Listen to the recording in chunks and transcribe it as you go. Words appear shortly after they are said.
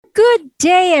Good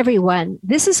day, everyone.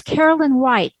 This is Carolyn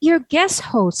White, your guest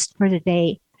host for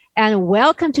today, and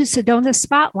welcome to Sedona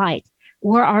Spotlight,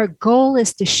 where our goal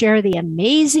is to share the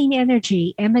amazing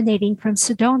energy emanating from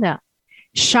Sedona,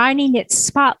 shining its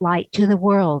spotlight to the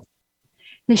world.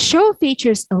 The show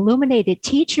features illuminated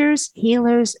teachers,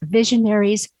 healers,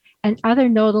 visionaries, and other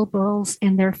notables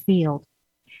in their field.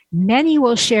 Many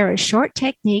will share a short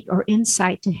technique or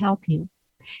insight to help you.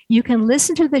 You can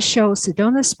listen to the show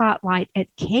Sedona Spotlight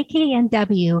at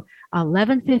KKNW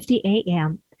 1150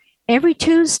 AM every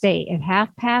Tuesday at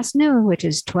 12:30 which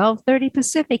is 12:30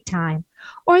 Pacific time,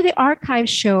 or the archive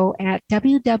show at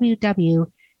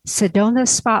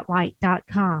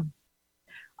www.sedonaspotlight.com.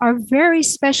 Our very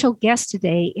special guest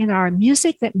today in our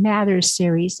Music That Matters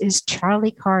series is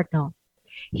Charlie Cardnial.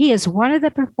 He is one of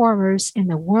the performers in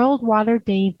the World Water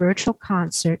Day virtual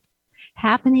concert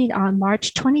happening on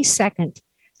March 22nd,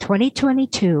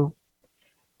 2022.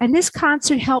 And this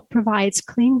concert help provides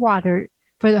clean water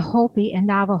for the Hopi and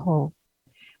Navajo.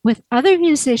 With other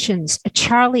musicians,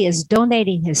 Charlie is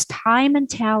donating his time and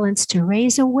talents to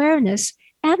raise awareness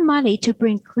and money to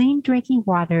bring clean drinking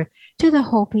water to the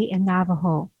Hopi and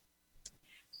Navajo.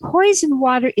 Poison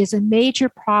water is a major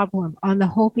problem on the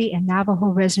Hopi and Navajo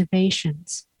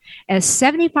reservations, as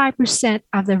 75%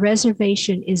 of the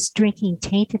reservation is drinking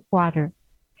tainted water.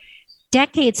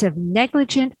 Decades of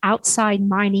negligent outside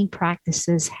mining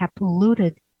practices have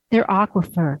polluted their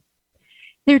aquifer.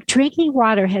 Their drinking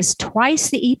water has twice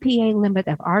the EPA limit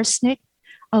of arsenic,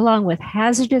 along with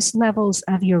hazardous levels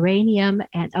of uranium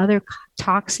and other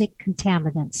toxic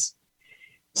contaminants.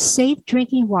 Safe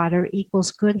drinking water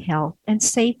equals good health, and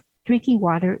safe drinking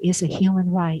water is a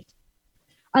human right.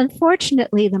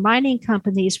 Unfortunately, the mining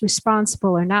companies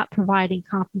responsible are not providing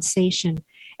compensation,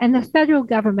 and the federal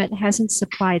government hasn't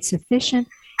supplied sufficient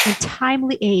and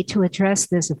timely aid to address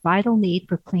this vital need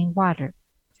for clean water.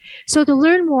 So to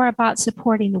learn more about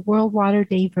supporting the World Water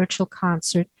Day virtual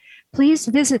concert, please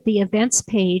visit the events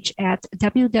page at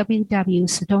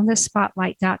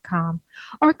www.sedonaspotlight.com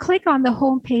or click on the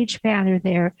homepage banner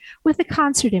there with the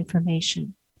concert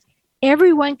information.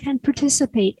 Everyone can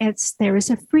participate as there is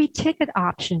a free ticket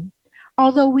option,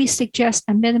 although we suggest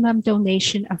a minimum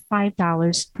donation of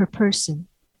 $5 per person.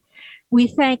 We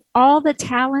thank all the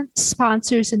talent,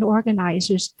 sponsors, and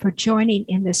organizers for joining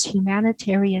in this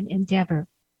humanitarian endeavor.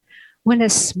 When a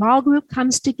small group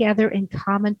comes together in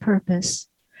common purpose,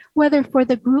 whether for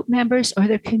the group members or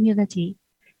the community,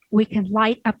 we can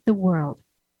light up the world.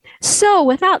 So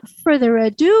without further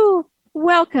ado,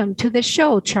 welcome to the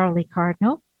show, Charlie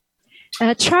Cardnial.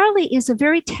 Charlie is a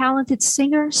very talented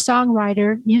singer,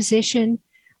 songwriter, musician.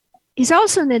 He's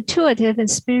also an intuitive and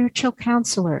spiritual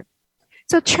counselor.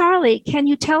 So Charlie, can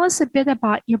you tell us a bit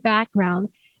about your background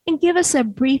and give us a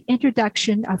brief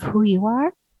introduction of who you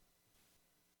are?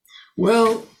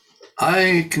 Well,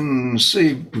 I can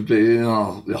say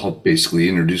I'll basically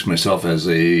introduce myself as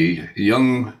a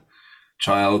young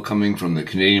child coming from the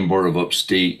Canadian border of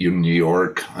upstate New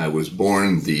York. I was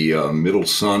born the middle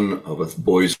son of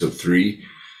boys of three.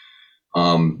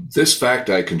 This fact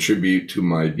I contribute to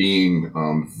my being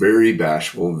very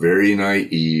bashful, very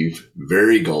naive,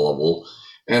 very gullible,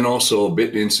 and also a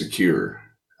bit insecure.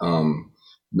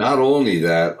 Not only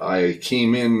that, I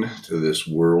came into this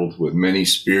world with many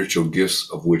spiritual gifts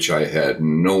of which I had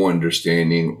no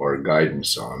understanding or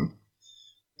guidance on.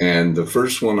 And the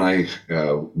first one I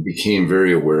became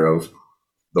very aware of,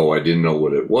 though I didn't know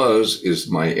what it was,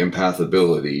 is my empath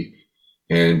ability.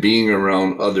 And being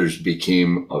around others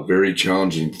became a very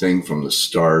challenging thing from the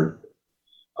start,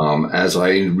 as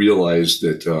I realized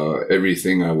that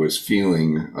everything I was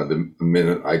feeling the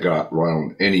minute I got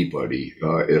around anybody,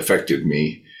 it affected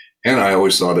me. And I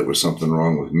always thought it was something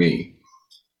wrong with me.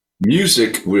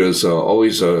 Music was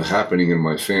always happening in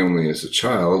my family as a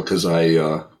child because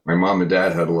my mom and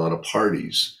dad had a lot of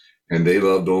parties and they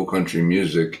loved old country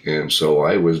music. And so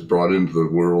I was brought into the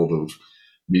world of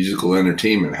musical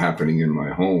entertainment happening in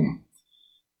my home.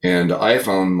 And I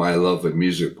found my love of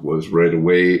music was right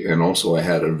away. And also I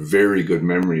had a very good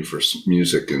memory for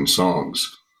music and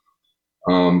songs.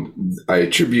 I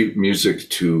attribute music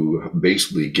to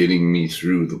basically getting me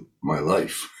through my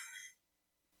life.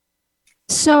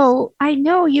 So I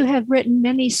know you have written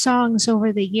many songs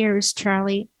over the years,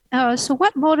 Charlie. So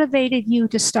what motivated you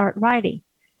to start writing?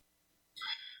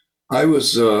 I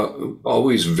was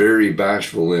always very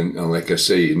bashful and, like I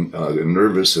say,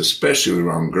 nervous, especially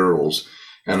around girls.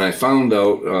 And I found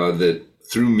out that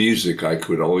through music, I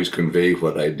could always convey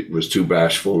what I was too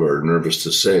bashful or nervous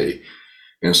to say.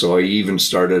 And so I even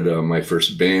started my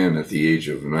first band at the age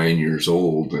of 9 years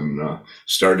old and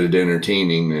started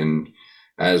entertaining. And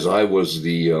as I was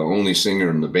the only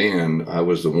singer in the band, I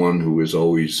was the one who was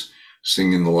always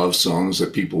singing the love songs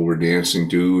that people were dancing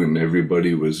to and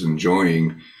everybody was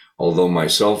enjoying. Although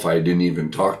myself, I didn't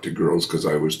even talk to girls because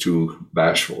I was too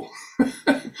bashful.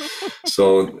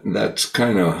 So that's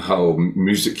kind of how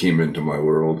music came into my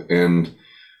world. And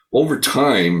over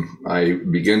time, I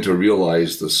began to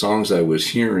realize the songs I was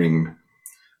hearing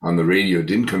on the radio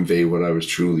didn't convey what I was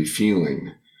truly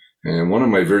feeling. And one of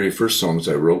my very first songs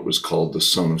I wrote was called The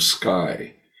Son of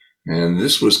Sky. And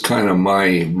this was kind of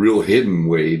my real hidden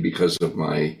way, because of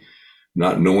my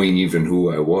not knowing even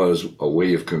who I was, a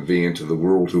way of conveying to the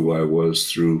world who I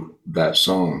was through that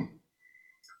song.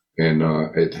 And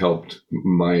it helped.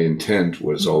 My intent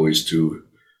was always to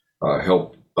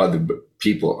help other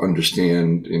people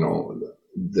understand,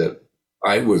 that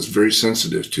I was very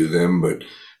sensitive to them, but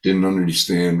didn't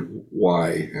understand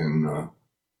why, and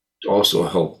also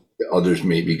help others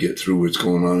maybe get through what's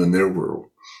going on in their world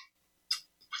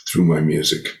through my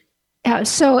music.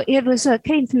 So it was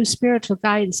came through spiritual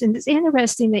guidance. And it's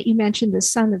interesting that you mentioned the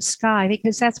Son of Sky,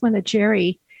 because that's one of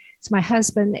Jerry, it's my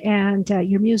husband and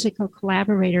your musical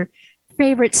collaborator,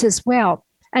 favorites as well.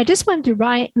 I just wanted to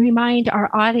remind our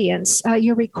audience,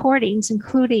 your recordings,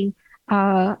 including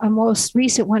a most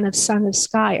recent one of Son of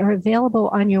Sky, are available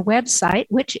on your website,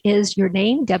 which is your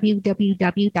name,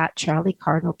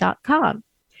 www.charliecardnial.com.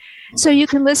 So you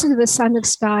can listen to the Son of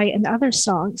Sky and other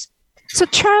songs. So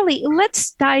Charlie,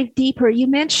 let's dive deeper. You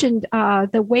mentioned the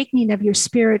awakening of your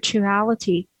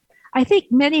spirituality. I think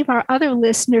many of our other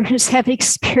listeners have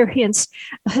experienced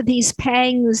these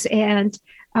pangs and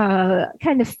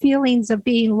kind of feelings of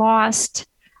being lost.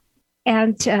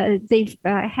 And they've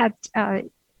had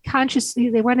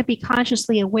they want to be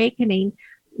consciously awakening,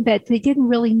 but they didn't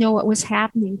really know what was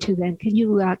happening to them. Can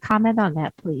you comment on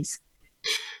that, please?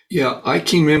 Yeah, I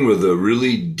came in with a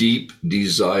really deep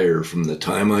desire from the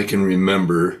time I can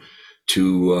remember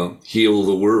to heal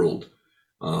the world.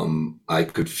 I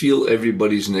could feel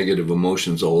everybody's negative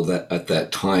emotions at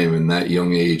that time. In that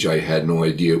young age, I had no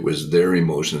idea it was their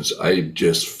emotions. I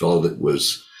just felt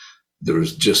there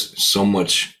was just so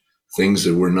much things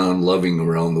that were non-loving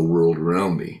around the world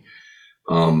around me.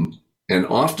 And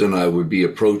often I would be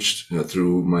approached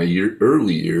through my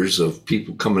early years of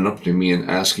people coming up to me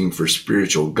and asking for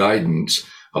spiritual guidance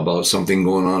about something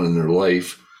going on in their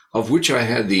life, of which I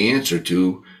had the answer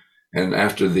to. And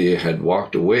after they had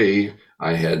walked away,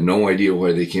 I had no idea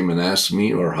why they came and asked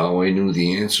me or how I knew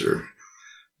the answer.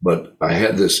 But I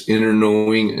had this inner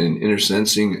knowing and inner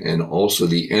sensing, and also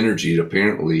the energy,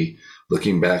 apparently,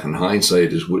 looking back in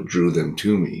hindsight, is what drew them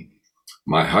to me.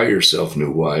 My higher self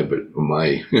knew why, but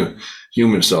my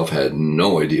human self had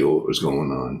no idea what was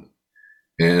going on.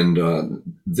 And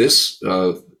this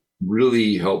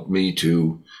really helped me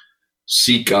to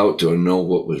seek out to know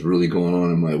what was really going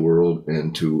on in my world,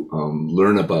 and to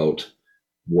learn about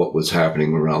what was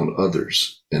happening around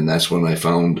others. And that's when I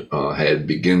found I had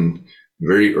begun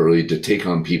very early to take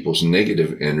on people's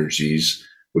negative energies,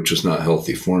 which was not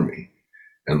healthy for me.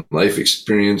 And life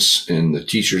experience and the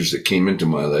teachers that came into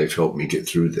my life helped me get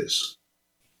through this.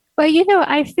 Well,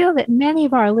 I feel that many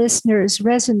of our listeners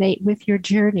resonate with your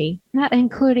journey, not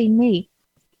including me.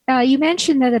 You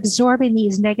mentioned that absorbing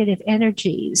these negative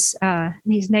energies,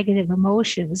 these negative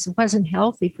emotions, wasn't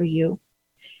healthy for you.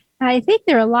 I think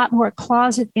there are a lot more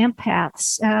closet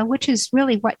empaths, which is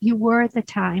really what you were at the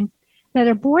time, that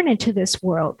are born into this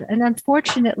world. And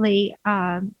unfortunately,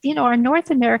 our North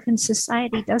American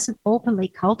society doesn't openly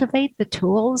cultivate the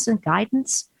tools and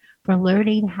guidance for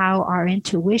learning how our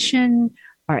intuition,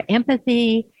 our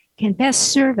empathy can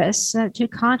best serve us to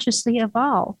consciously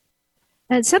evolve.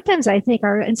 And sometimes I think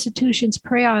our institutions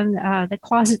prey on the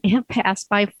closet empaths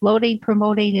by floating,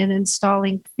 promoting, and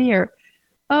installing fear.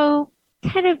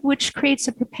 Kind of which creates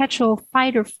a perpetual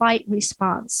fight or flight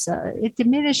response. It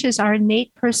diminishes our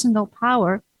innate personal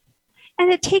power,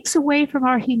 and it takes away from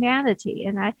our humanity.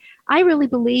 And I really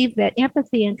believe that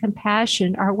empathy and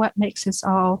compassion are what makes us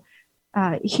all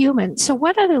human. So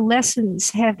what other lessons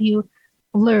have you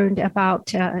learned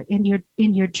about in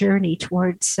your journey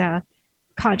towards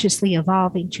consciously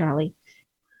evolving, Charlie?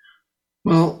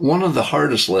 Well, one of the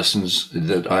hardest lessons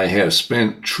that I have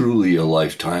spent truly a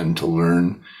lifetime to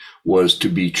learn was to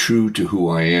be true to who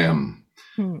I am.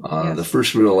 Yes. The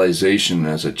first realization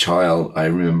as a child, I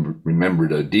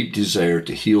remembered a deep desire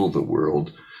to heal the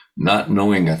world, not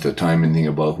knowing at the time anything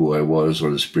about who I was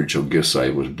or the spiritual gifts I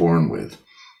was born with.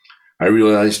 I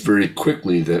realized very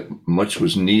quickly that much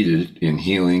was needed in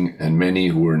healing, and many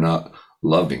who were not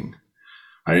loving.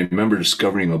 I remember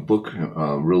discovering a book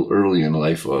real early in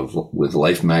life with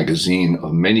Life magazine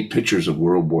of many pictures of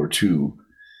World War II.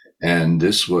 And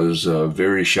this was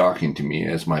very shocking to me,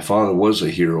 as my father was a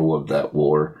hero of that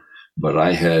war, but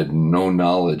I had no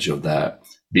knowledge of that.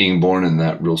 Being born in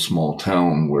that real small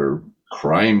town where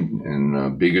crime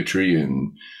and bigotry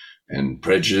and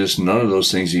prejudice, none of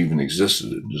those things even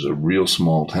existed. It was a real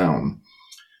small town.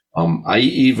 I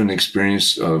even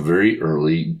experienced very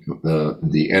early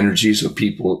the energies of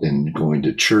people in going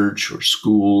to church or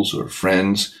schools or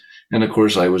friends. And of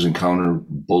course, I was encountering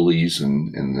bullies,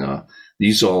 and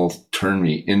these all turned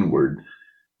me inward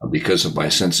because of my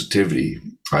sensitivity.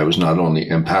 I was not only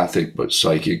empathic, but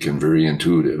psychic and very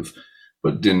intuitive,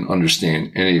 but didn't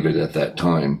understand any of it at that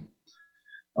time.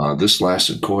 This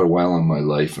lasted quite a while in my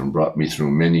life and brought me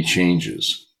through many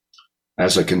changes.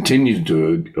 As I continued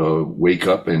to wake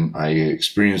up, and I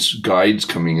experienced guides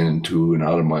coming into and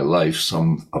out of my life,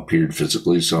 some appeared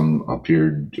physically, some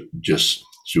appeared just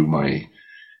through my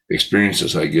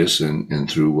experiences, I guess, and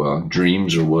through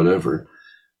dreams or whatever.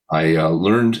 I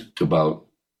learned about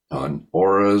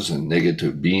auras and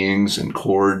negative beings and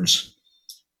cords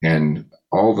and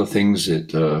all the things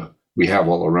that we have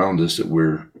all around us that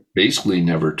we're basically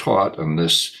never taught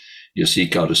unless you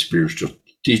seek out a spiritual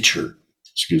teacher.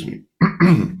 Excuse me.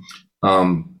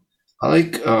 I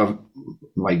like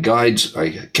my guides.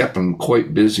 I kept them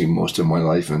quite busy most of my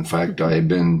life. In fact, I have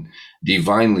been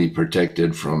divinely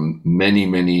protected from many,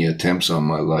 many attempts on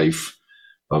my life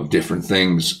of different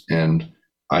things. And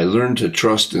I learned to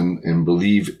trust and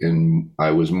believe in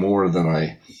I was more than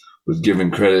I was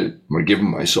given credit or given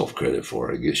myself credit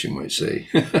for, I guess you might say.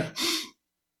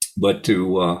 But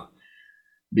to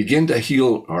begin to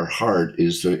heal our heart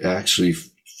is to actually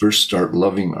first start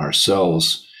loving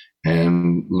ourselves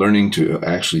and learning to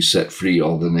actually set free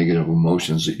all the negative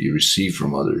emotions that you receive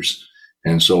from others.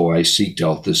 And so I seeked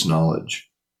out this knowledge.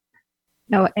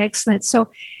 Oh, excellent. So,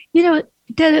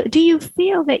 do you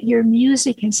feel that your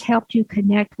music has helped you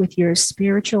connect with your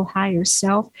spiritual higher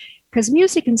self? Because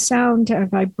music and sound are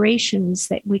vibrations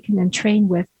that we can entrain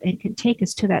with and can take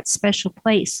us to that special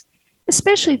place,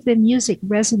 especially if the music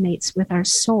resonates with our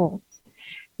soul.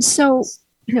 So,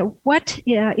 what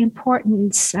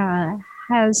importance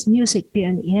has music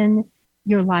been in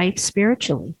your life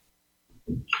spiritually?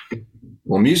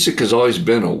 Well, music has always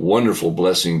been a wonderful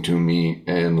blessing to me.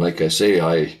 And like I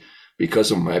say,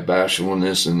 because of my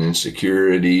bashfulness and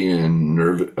insecurity and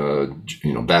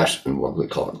what they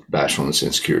call it, bashfulness,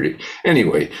 insecurity.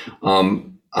 Anyway,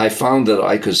 I found that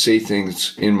I could say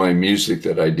things in my music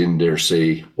that I didn't dare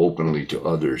say openly to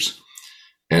others.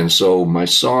 And so my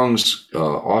songs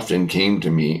often came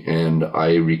to me, and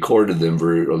I recorded them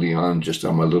very early on just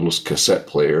on my little cassette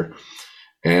player,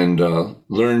 and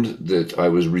learned that I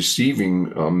was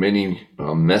receiving many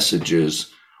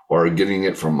messages or getting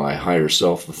it from my higher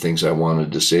self, the things I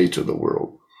wanted to say to the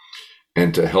world,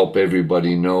 and to help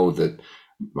everybody know that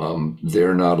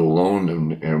they're not alone,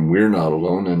 and we're not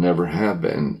alone and never have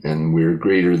been, and we're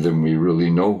greater than we really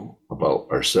know about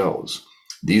ourselves.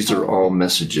 These are all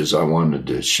messages I wanted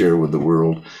to share with the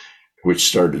world, which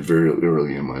started very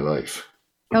early in my life.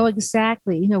 Oh,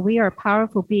 exactly. We are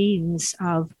powerful beings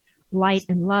of light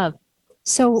and love.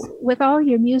 So with all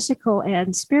your musical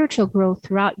and spiritual growth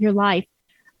throughout your life,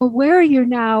 where are you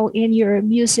now in your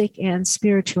music and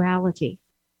spirituality?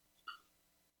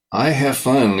 I have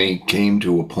finally came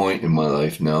to a point in my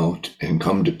life now and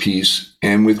come to peace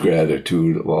and with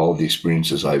gratitude of all the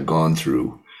experiences I've gone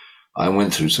through. I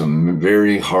went through some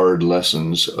very hard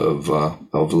lessons of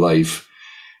life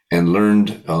and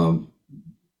learned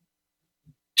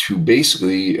to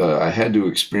basically, I had to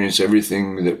experience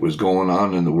everything that was going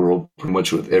on in the world pretty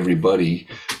much with everybody,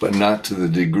 but not to the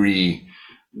degree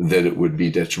that it would be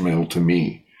detrimental to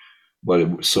me. But it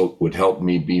would help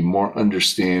me be more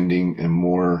understanding and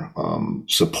more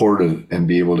supportive and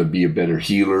be able to be a better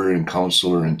healer and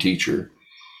counselor and teacher.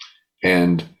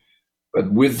 But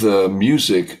with the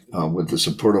music, with the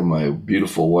support of my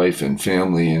beautiful wife and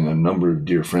family and a number of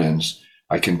dear friends,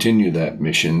 I continue that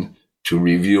mission to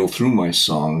reveal through my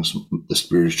songs the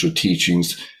spiritual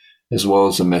teachings, as well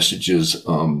as the messages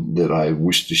that I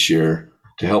wish to share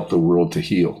to help the world to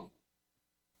heal.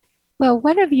 Well,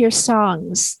 one of your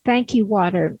songs, Thank You,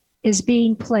 Water, is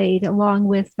being played along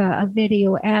with a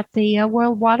video at the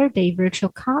World Water Day virtual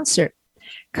concert.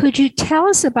 Could you tell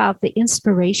us about the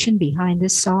inspiration behind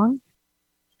this song?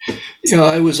 Yeah,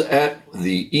 I was at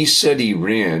the East City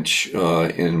Ranch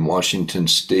in Washington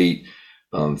State.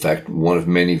 In fact, one of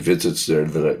many visits there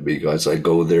because I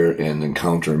go there and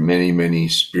encounter many, many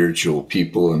spiritual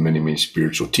people and many, many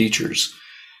spiritual teachers.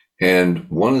 And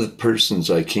one of the persons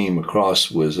I came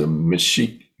across was a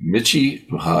Michi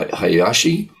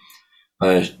Hayashi,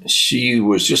 She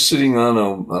was just sitting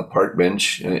on a park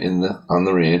bench on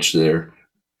the ranch there,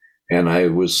 and I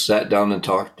was sat down and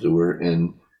talked to her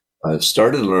and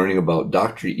started learning about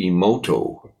Dr.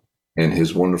 Emoto and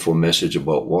his wonderful message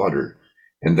about water.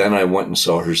 And then I went and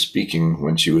saw her speaking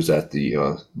when she was at the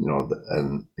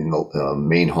in the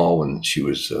main hall when she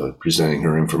was presenting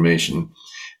her information,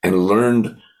 and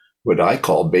learned what I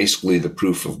call basically the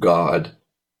proof of God,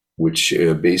 which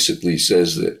basically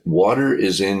says that water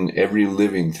is in every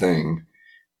living thing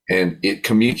and it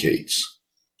communicates.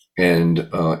 And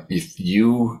if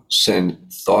you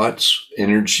send thoughts,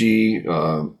 energy,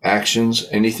 actions,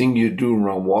 anything you do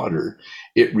around water,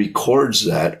 it records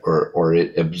that or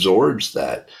it absorbs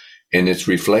that, and it's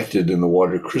reflected in the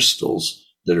water crystals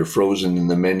that are frozen in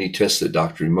the many tests that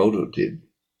Dr. Emoto did.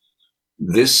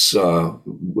 This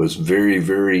was very,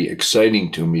 very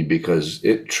exciting to me because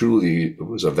it truly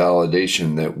was a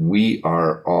validation that we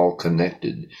are all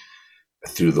connected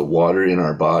through the water in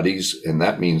our bodies. And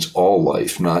that means all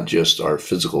life, not just our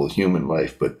physical human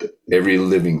life, but every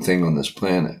living thing on this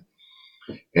planet.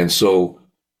 And so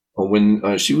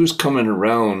when she was coming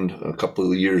around a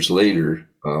couple of years later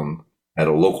at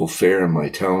a local fair in my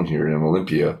town here in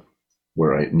Olympia,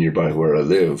 nearby where I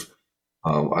live,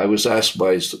 I was asked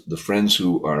by the friends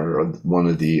who are one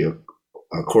of the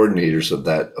coordinators of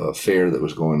that fair that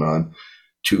was going on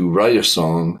to write a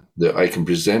song that I can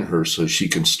present her so she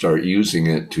can start using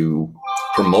it to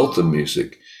promote the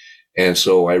music. And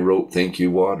so I wrote Thank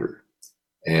You Water.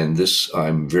 And this,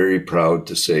 I'm very proud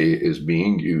to say, is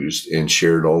being used and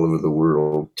shared all over the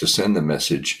world to send the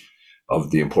message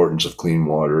of the importance of clean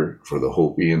water for the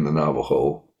Hopi and the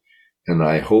Navajo. And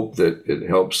I hope that it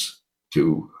helps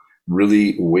to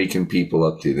really awaken people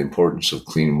up to the importance of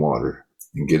clean water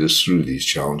and get us through these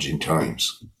challenging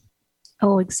times.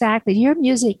 Oh, exactly. Your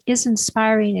music is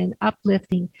inspiring and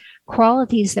uplifting,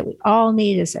 qualities that we all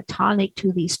need as a tonic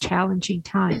to these challenging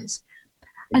times.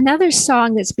 Another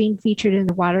song that's being featured in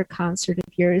the water concert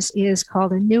of yours is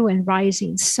called A New and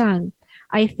Rising Sun.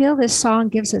 I feel this song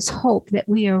gives us hope that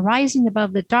we are rising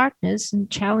above the darkness and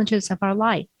challenges of our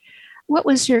life. What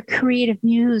was your creative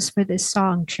muse for this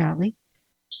song, Charlie?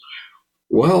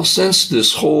 Well, since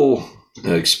this whole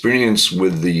experience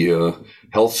with the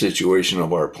health situation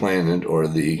of our planet, or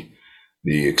the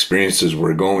experiences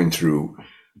we're going through,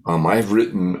 I've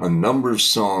written a number of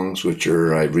songs which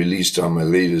I've released on my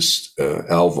latest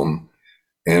album,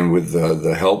 and with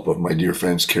the help of my dear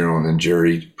friends Carolyn and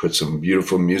Jerry, put some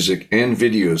beautiful music and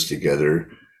videos together.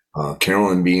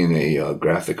 Carolyn being a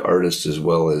graphic artist as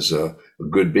well as a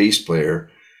good bass player,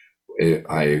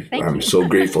 I'm so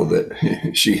grateful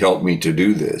that she helped me to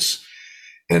do this.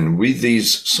 And with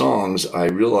these songs, I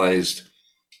realized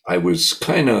I was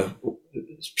kind of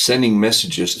sending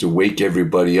messages to wake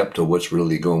everybody up to what's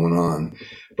really going on.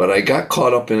 But I got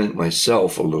caught up in it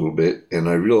myself a little bit, and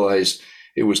I realized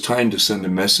it was time to send a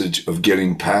message of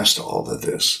getting past all of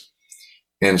this.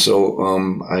 And so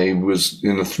I was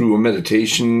through a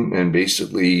meditation and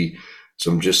basically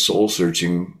some just soul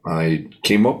searching, I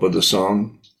came up with a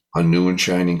song, A New and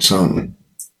Shining Sun.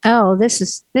 Oh, this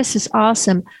is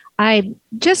awesome. I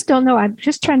just don't know. I'm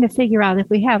just trying to figure out if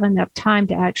we have enough time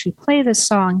to actually play the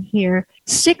song here.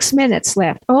 6 minutes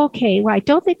left. Okay, well, I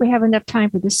don't think we have enough time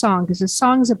for the song because the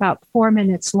song's about 4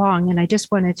 minutes long, and I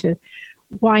just wanted to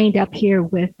wind up here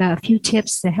with a few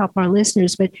tips to help our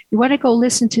listeners. But you want to go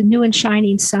listen to New and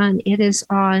Shining Sun. It is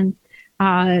on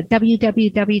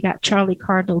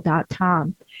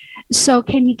www.charliecardinal.com. So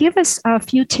can you give us a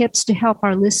few tips to help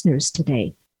our listeners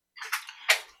today?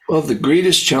 Well, the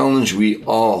greatest challenge we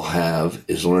all have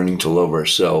is learning to love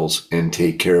ourselves and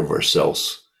take care of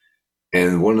ourselves.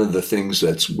 And one of the things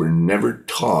we're never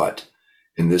taught,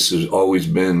 and this has always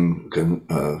been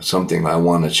something I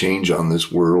want to change on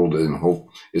this world, and hope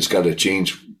it's got to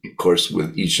change, of course,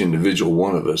 with each individual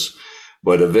one of us.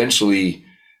 But eventually,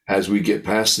 as we get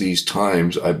past these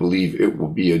times, I believe it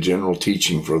will be a general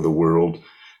teaching for the world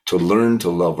to learn to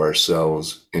love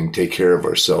ourselves and take care of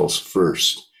ourselves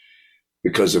first.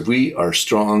 Because if we are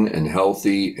strong and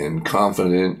healthy and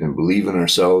confident and believe in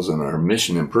ourselves and our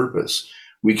mission and purpose,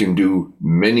 we can do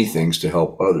many things to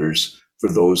help others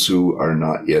for those who are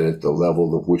not yet at the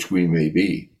level of which we may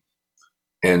be.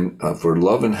 And for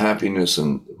love and happiness,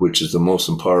 and which is the most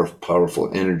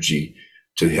powerful energy,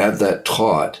 to have that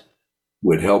taught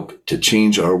would help to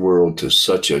change our world to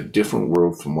such a different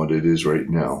world from what it is right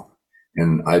now.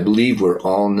 And I believe we're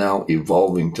all now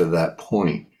evolving to that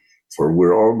point. For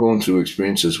we're all going through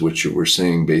experiences which we're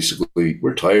saying basically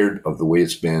we're tired of the way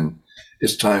it's been.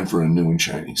 It's time for a new and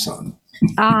shining sun.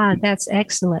 Ah, that's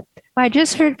excellent. I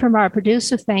just heard from our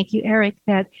producer, thank you, Eric,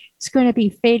 that it's going to be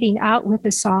fading out with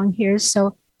the song here.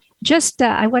 So just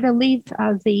I want to leave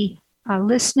the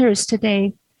listeners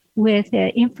today with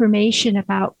information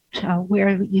about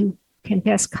where you can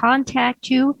best contact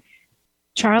you.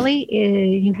 Charlie,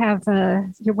 you have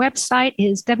your website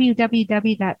is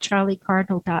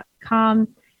www.charliecardinal.com,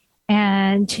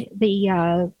 and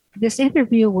this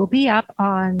interview will be up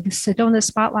on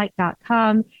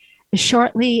SedonaSpotlight.com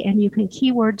shortly, and you can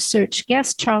keyword search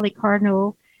guest Charlie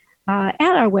Cardinal at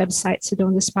our website,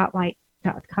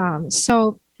 SedonaSpotlight.com.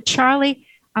 So, Charlie,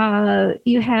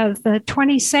 you have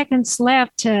 20 seconds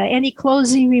left. Any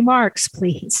closing remarks,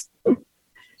 please?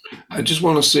 I just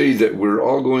want to say that we're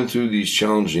all going through these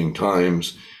challenging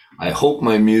times. I hope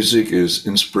my music is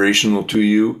inspirational to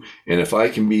you. And if I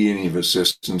can be any of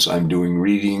assistance, I'm doing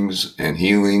readings and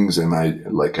healings. And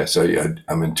like I say,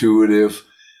 I'm intuitive.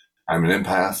 I'm an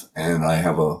empath, and I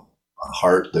have a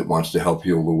heart that wants to help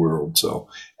heal the world. So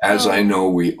as I know,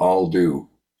 we all do.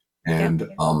 And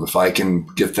if I can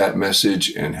get that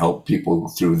message and help people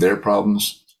through their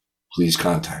problems, please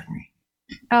contact me.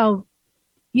 Oh,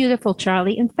 beautiful,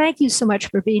 Charlie. And thank you so much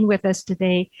for being with us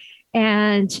today.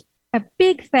 And a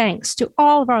big thanks to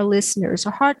all of our listeners,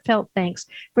 a heartfelt thanks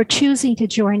for choosing to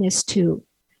join us too.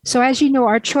 So as you know,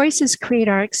 our choices create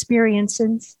our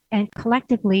experiences, and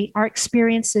collectively our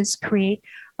experiences create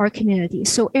our community.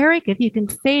 So Eric, if you can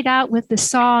fade out with the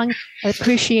song, I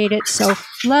appreciate it. So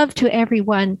love to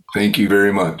everyone. Thank you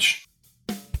very much.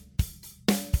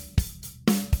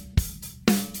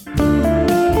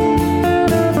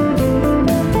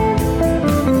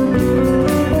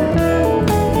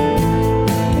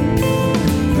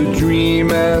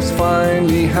 Has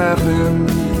finally happened.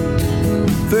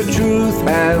 The truth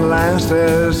at last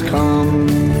has come.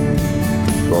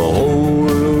 The whole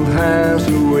world has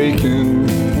awakened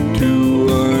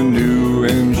to a new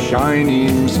and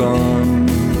shining sun.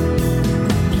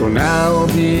 So now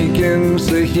begins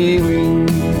the healing.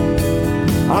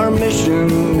 Our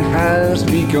mission has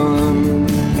begun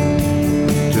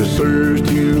to serve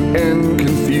to end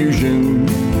confusion,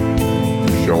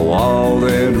 show all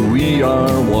that we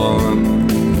are one.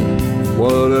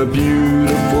 What a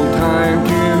beautiful time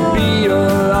to be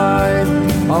alive.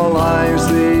 All eyes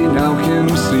they now can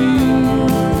see.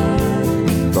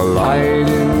 The light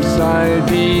inside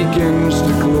begins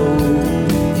to glow.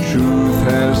 Truth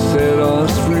has set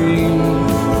us free.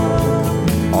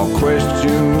 All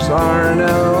questions are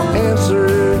now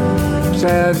answered.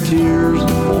 Sad tears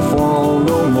will fall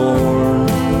no more.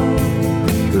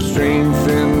 The strength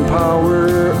and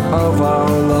power of our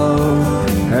love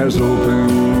has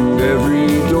opened every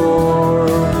door.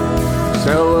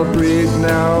 Celebrate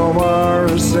now our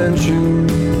ascension.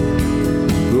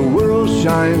 The world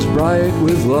shines bright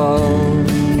with love.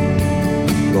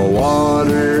 The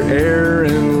water, air,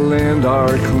 and land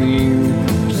are clean.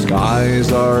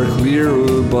 Skies are clear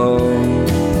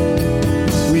above.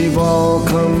 We've all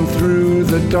come through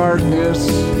the darkness.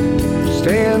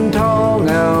 Stand tall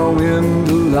now in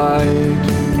the light.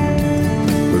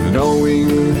 But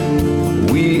knowing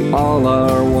we all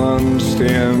are one,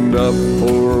 stand up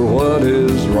for what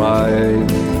is right.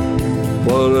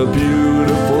 What a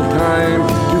beautiful time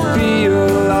to be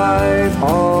alive.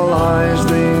 All eyes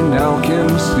they now can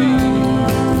see.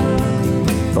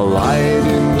 The light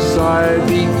inside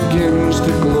begins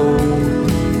to glow.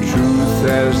 Truth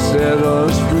has set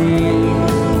us free.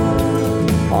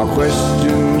 Our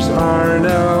questions are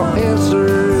now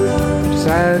answered.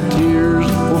 Sad tears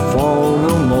will fall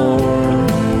no more.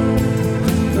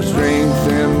 The strength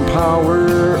and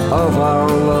power of our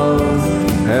love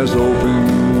has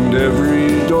opened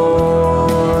every door.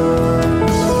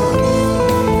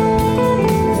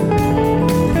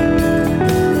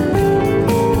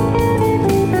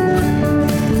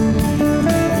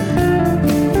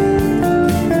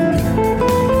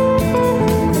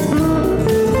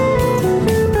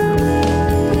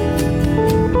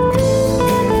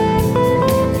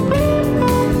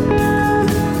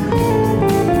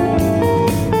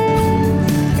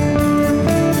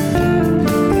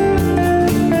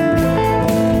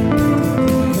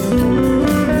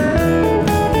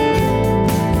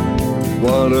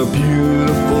 What a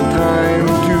beautiful time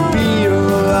to be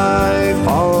alive.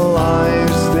 All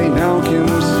eyes they now can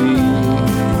see.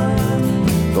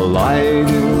 The light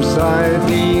inside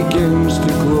begins to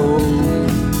glow.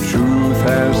 Truth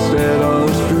has set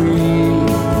us free.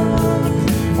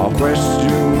 All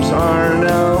questions are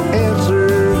now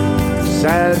answered.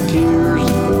 Sad tears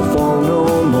will fall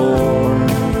no more.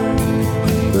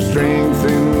 The strength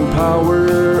and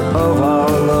power of our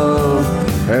love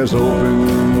has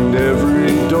opened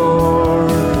every door.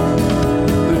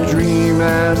 The dream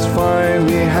has finally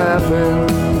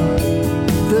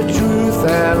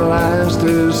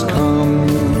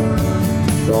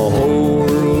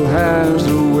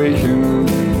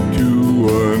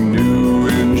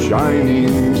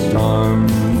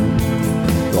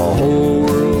whole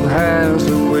world has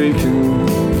awakened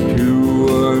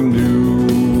to a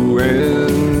new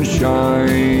and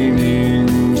shining